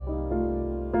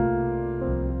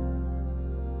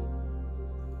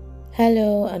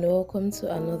Hello and welcome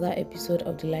to another episode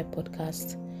of the Live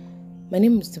Podcast. My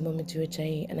name is Timomi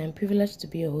Tirochai and I'm privileged to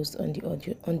be your host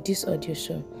on this audio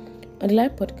show. On the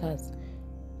Live Podcast,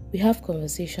 we have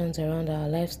conversations around our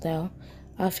lifestyle,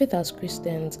 our faith as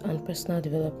Christians, and personal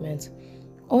development.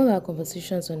 All our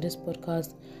conversations on this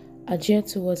podcast are geared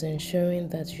towards ensuring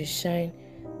that you shine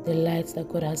the light that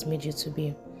God has made you to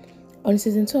be. On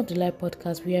season 2 of the Live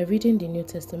Podcast, we are reading the New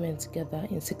Testament together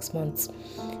in 6 months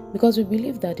because we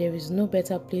believe that there is no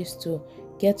better place to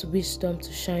get wisdom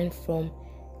to shine from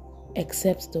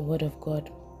except the Word of God.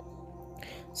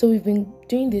 So we've been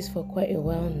doing this for quite a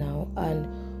while now,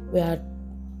 and we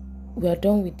are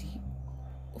done with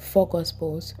the 4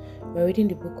 Gospels. We're reading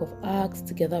the book of Acts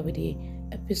together with the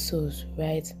epistles,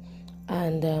 right?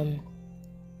 And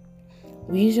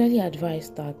we usually advise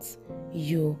that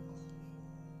you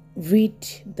read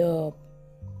the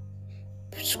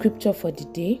scripture for the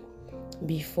day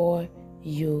before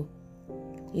you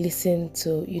listen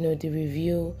to the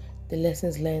review, the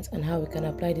lessons learned, and how we can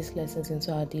apply these lessons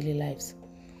into our daily lives.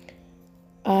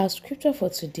 Our scripture for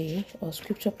today, or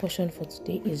scripture portion for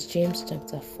today, is James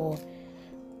chapter 4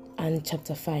 and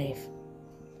chapter 5.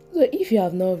 So if you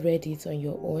have not read it on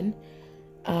your own,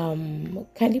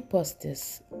 kindly pause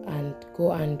this and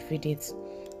go and read it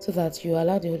so that you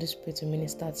allow the Holy Spirit to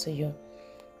minister to you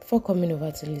before coming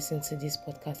over to listen to this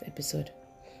podcast episode.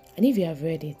 And if you have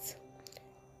read it,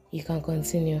 you can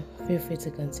continue. Feel free to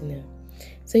continue.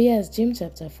 So yes, James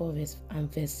chapter 4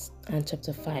 and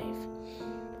chapter 5.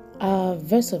 Our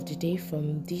verse of the day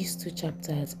from these two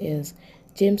chapters is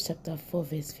James chapter 4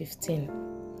 verse 15.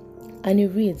 And it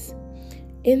reads,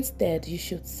 "Instead, you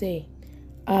should say,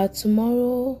 our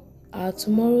tomorrows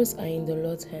are in the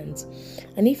Lord's hands,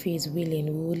 and if He is willing,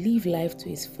 we will live life to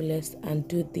its fullest and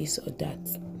do this or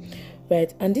that."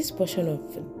 Right? And this portion of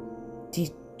the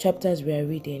chapters we are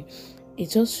reading, it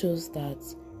just shows that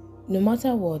no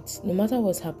matter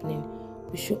what's happening,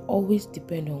 we should always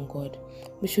depend on God.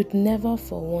 We should never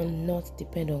for one not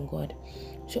depend on God.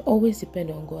 We should always depend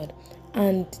on God.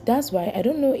 And that's why I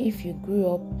don't know if you grew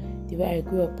up the way I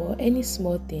grew up or any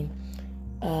small thing.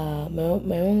 My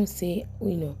mom would say,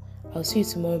 I'll see you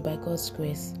tomorrow by God's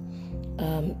grace.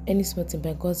 Any small thing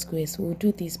by God's grace. We'll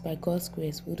do this by God's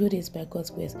grace. We'll do this by God's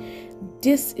grace.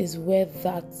 This is where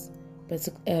that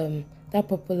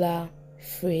popular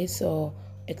phrase or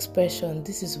expression,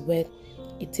 this is where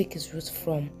it takes its root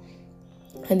from.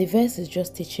 And the verse is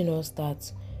just teaching us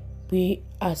that we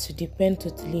are to depend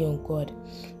totally on God.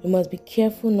 We must be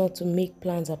careful not to make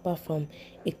plans apart from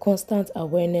a constant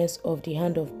awareness of the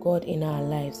hand of God in our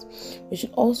lives. We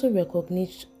should also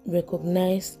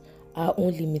recognize our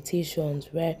own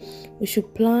limitations, right? We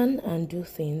should plan and do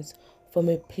things from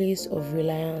a place of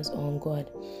reliance on God.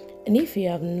 And if you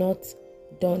have not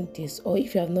done this, or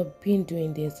if you have not been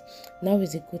doing this, now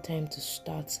is a good time to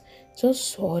start.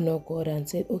 Just honor God and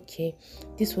say, okay,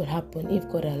 this will happen if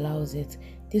God allows it.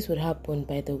 This would happen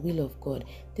by the will of God.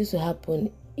 This will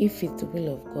happen if it's the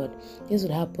will of God. This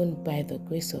would happen by the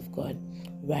grace of God,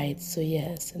 right? So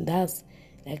yes, and that's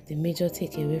like the major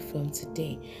takeaway from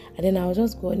today. And then I'll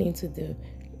just go on into the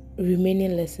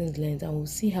remaining lessons learned, and we'll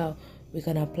see how we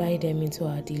can apply them into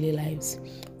our daily lives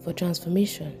for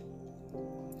transformation.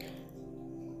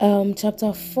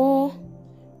 Chapter 4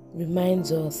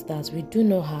 reminds us that we do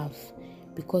not have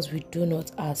because we do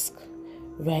not ask,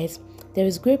 right? There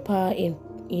is great power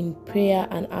in prayer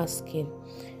and asking.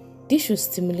 This should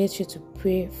stimulate you to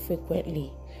pray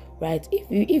frequently, right?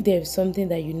 If there is something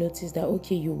that you notice that,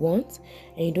 okay, you want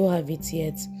and you don't have it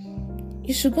yet,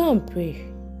 you should go and pray.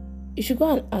 You should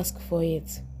go and ask for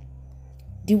it.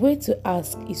 The way to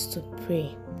ask is to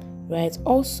pray, right?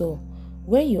 Also,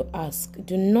 when you ask,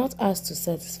 do not ask to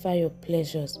satisfy your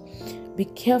pleasures. Be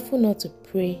careful not to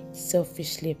pray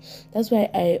selfishly. That's why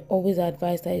I always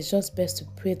advise that it's just best to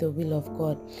pray the will of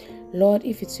God. Lord,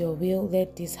 if it's your will,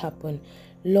 let this happen.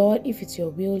 Lord, if it's your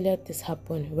will, let this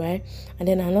happen, right? And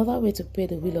then another way to pray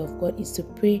the will of God is to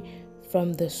pray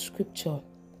from the scripture.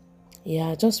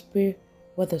 Yeah, just pray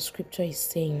what the scripture is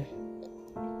saying.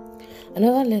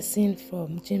 Another lesson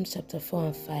from James chapter 4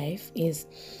 and 5 is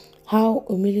how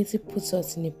humility puts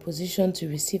us in a position to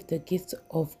receive the gift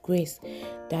of grace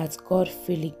that God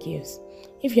freely gives.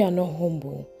 If you are not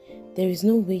humble, there is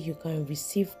no way you can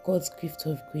receive God's gift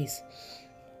of grace.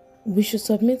 We should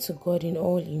submit to God in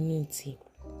all humility.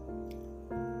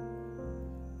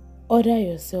 Order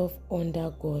yourself under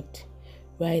God,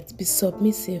 right? Be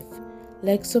submissive.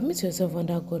 Like, submit yourself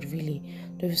under God, really.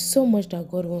 There is so much that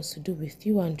God wants to do with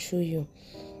you and through you.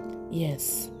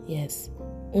 Yes.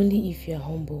 Only if you are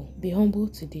humble. Be humble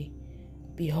today.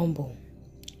 Be humble.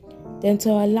 Then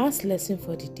to our last lesson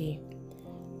for the day.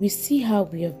 we see how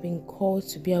we have been called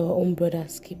to be our own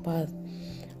brother's keepers.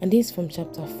 And this is from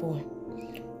chapter 4.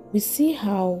 We see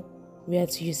how we are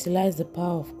to utilize the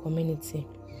power of community.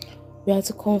 We are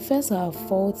to confess our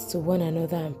faults to one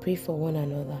another and pray for one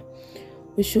another.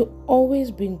 We should always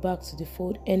bring back to the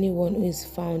fold anyone who is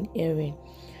found erring.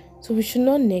 So we should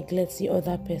not neglect the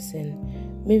other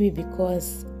person, maybe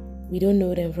because we don't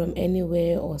know them from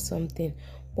anywhere or something,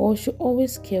 but we should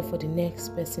always care for the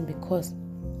next person because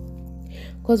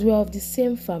we are of the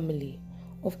same family.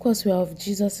 Of course, we are of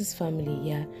Jesus' family,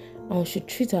 yeah, and we should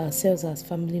treat ourselves as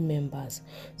family members.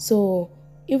 So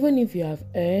even if you have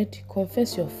erred,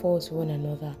 confess your faults to one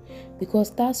another,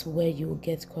 because that's where you will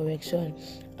get correction,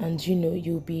 and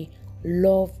you'll be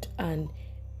loved, and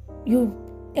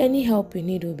any help you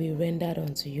need will be rendered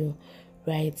unto you,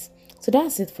 right? So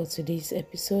that's it for today's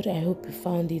episode. I hope you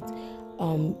found it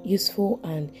useful,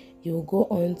 and you will go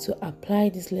on to apply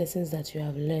these lessons that you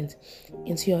have learned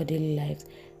into your daily lives.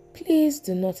 Please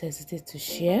do not hesitate to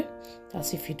share,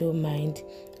 as if you don't mind.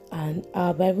 And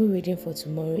our Bible reading for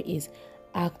tomorrow is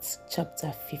Acts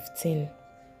chapter 15.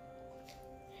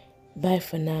 Bye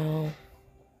for now.